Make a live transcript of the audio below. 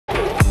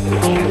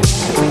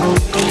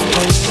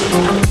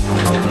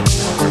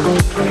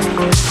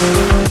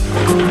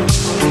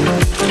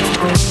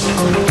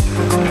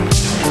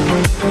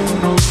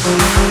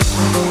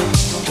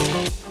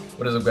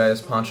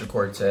guys, Pancho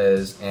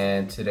Cortez,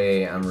 and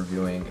today I'm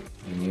reviewing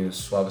the new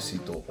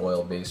Suavecito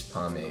oil-based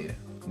pomade.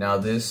 Now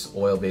this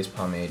oil-based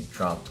pomade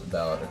dropped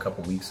about a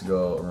couple weeks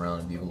ago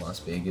around Viva Las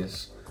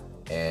Vegas,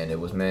 and it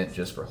was meant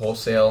just for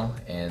wholesale,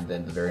 and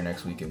then the very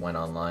next week it went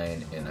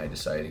online and I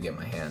decided to get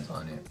my hands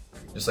on it.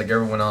 Just like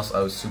everyone else, I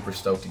was super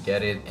stoked to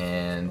get it,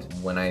 and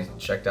when I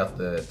checked out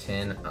the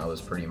tin, I was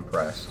pretty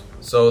impressed.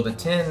 So the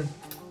tin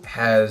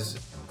has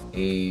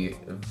a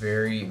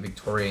very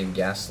Victorian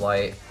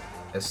gaslight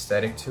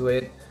aesthetic to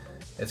it.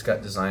 It's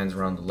got designs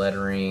around the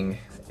lettering.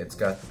 It's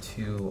got the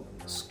two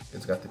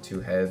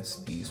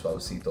heads, the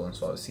Suavecito and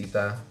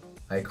Suavecita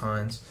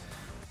icons,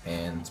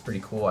 and it's pretty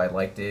cool. I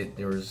liked it.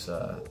 There's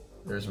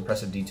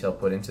impressive detail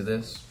put into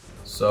this.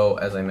 So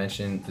as I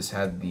mentioned, this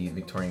had the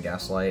Victorian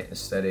gaslight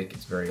aesthetic.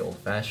 It's very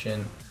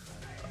old-fashioned.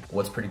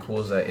 What's pretty cool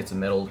is that it's a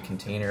metal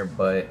container,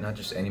 but not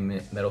just any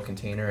metal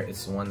container.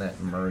 It's the one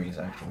that Murray's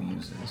actually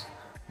uses.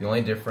 The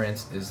only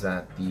difference is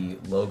that the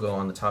logo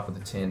on the top of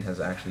the tin has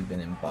actually been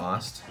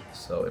embossed,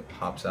 so it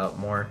pops out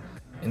more.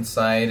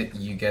 Inside,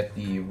 you get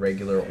the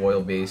regular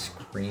oil-based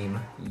cream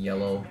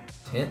yellow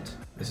tint.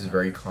 This is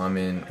very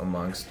common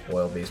amongst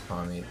oil-based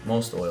pomade,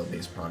 most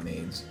oil-based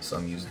pomades.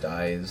 Some use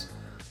dyes,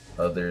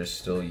 others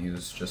still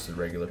use just the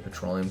regular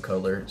petroleum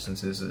color.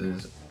 Since this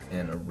is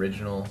an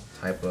original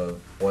type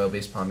of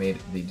oil-based pomade,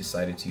 they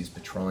decided to use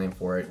petroleum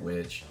for it,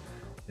 which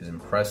is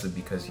impressive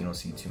because you don't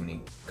see too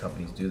many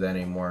companies do that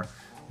anymore.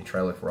 They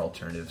try to look for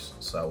alternatives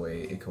so that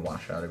way it can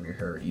wash out of your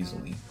hair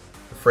easily.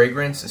 The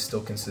fragrance is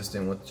still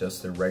consistent with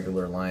just the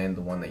regular line,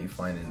 the one that you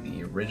find in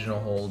the original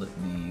hold,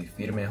 the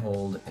Firme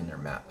hold, and their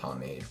matte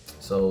pomade.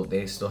 So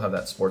they still have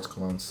that sports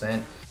cologne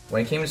scent.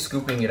 When it came to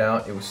scooping it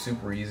out, it was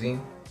super easy.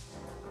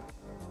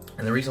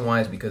 And the reason why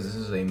is because this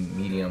is a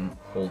medium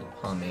hold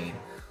pomade.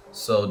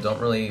 So don't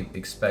really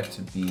expect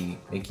to be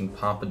making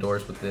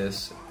pompadours with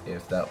this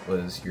if that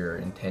was your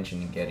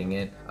intention in getting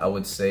it. I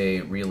would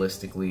say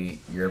realistically,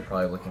 you're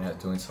probably looking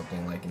at doing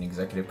something like an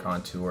executive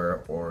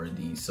contour or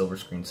the silver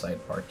screen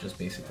side part, just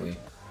basically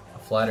a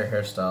flatter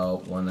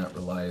hairstyle, one that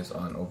relies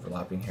on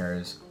overlapping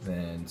hairs,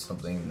 than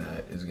something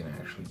that is gonna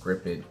actually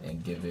grip it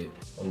and give it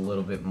a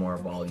little bit more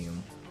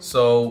volume.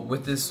 So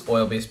with this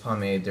oil-based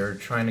pomade, they're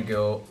trying to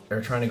go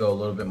a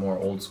little bit more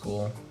old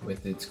school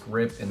with its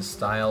grip and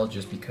style,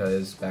 just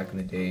because back in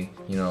the day,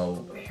 you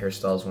know,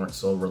 hairstyles weren't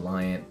so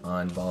reliant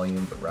on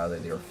volume, but rather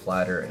they were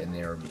flatter and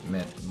they were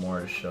meant more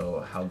to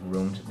show how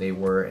groomed they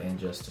were and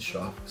just to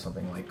show off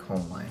something like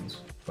comb lines.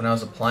 When I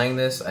was applying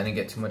this, I didn't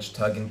get too much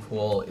tug and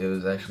pull. It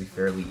was actually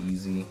fairly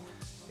easy.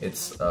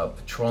 It's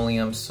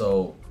petroleum,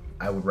 so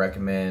I would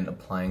recommend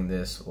applying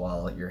this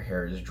while your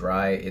hair is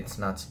dry. It's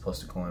not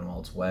supposed to go in while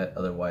it's wet,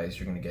 otherwise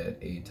you're gonna get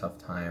a tough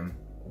time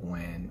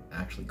when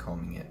actually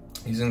combing it.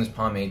 Using this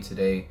pomade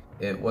today,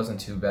 it wasn't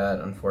too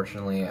bad.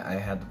 Unfortunately, I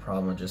had the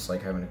problem of just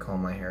like having to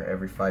comb my hair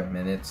every 5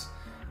 minutes.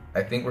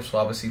 I think where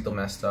Suavecito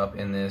messed up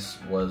in this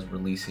was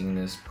releasing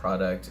this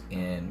product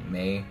in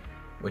May,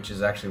 which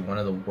is actually one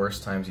of the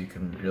worst times you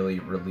can really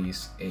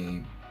release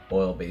a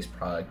oil-based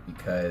product,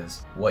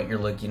 because what you're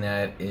looking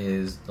at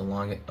is a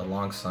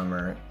long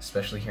summer,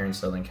 especially here in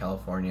Southern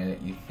California.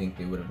 You think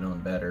they would have known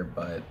better,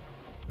 but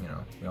you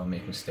know, we all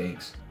make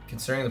mistakes.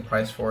 Considering the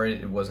price for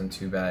it, it wasn't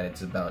too bad.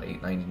 It's about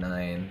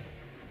 $8.99,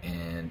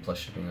 and plus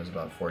shipping was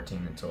about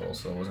 $14 in total,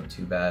 so it wasn't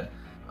too bad.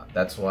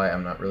 That's why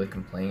I'm not really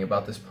complaining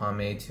about this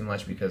pomade too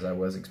much, because I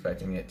was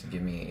expecting it to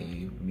give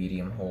me a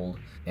medium hold,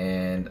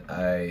 and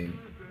I,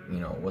 you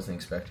know, wasn't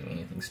expecting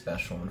anything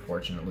special,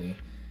 unfortunately.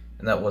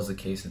 And that was the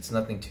case. It's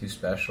nothing too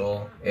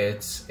special.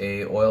 It's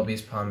a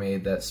oil-based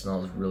pomade that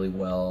smells really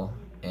well,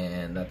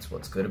 and that's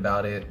what's good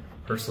about it.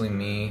 Personally,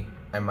 me,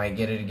 I might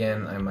get it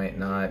again, I might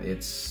not.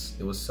 It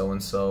was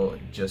so-and-so,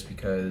 just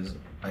because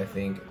I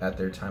think at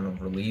their time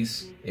of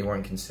release, they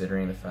weren't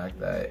considering the fact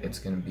that it's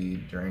gonna be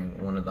during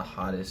one of the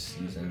hottest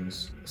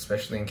seasons,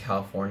 especially in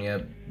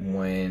California,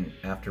 when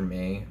after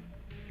May,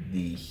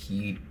 the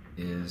heat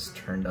is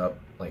turned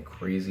up like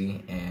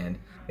crazy, and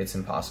it's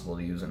impossible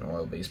to use an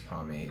oil-based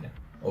pomade.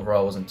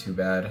 Overall, it wasn't too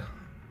bad.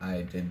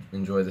 I did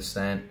enjoy the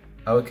scent.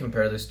 I would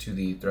compare this to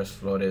the Tres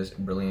Flores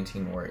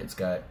Brilliantine, where it's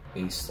got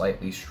a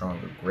slightly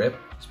stronger grip,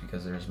 just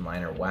because there's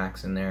minor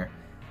wax in there.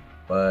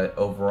 But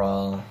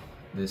overall,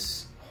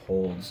 this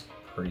holds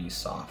pretty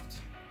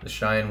soft. The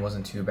shine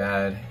wasn't too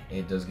bad.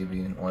 It does give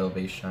you an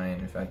oil-based shine.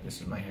 In fact,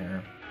 this is my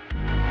hair.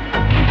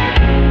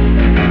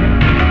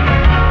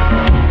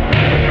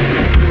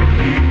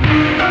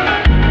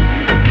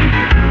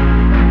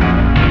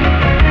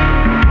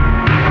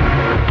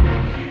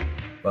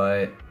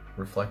 But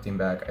reflecting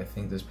back, I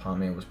think this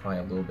pomade was probably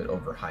a little bit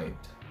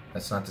overhyped.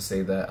 That's not to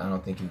say that I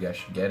don't think you guys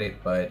should get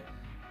it, but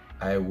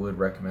I would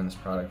recommend this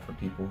product for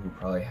people who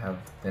probably have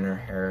thinner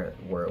hair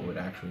where it would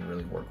actually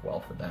really work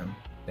well for them.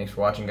 Thanks for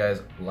watching,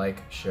 guys.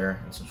 Like,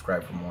 share, and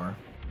subscribe for more.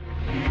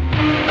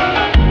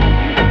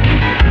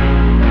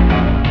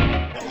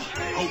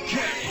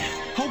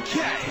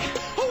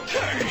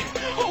 Okay.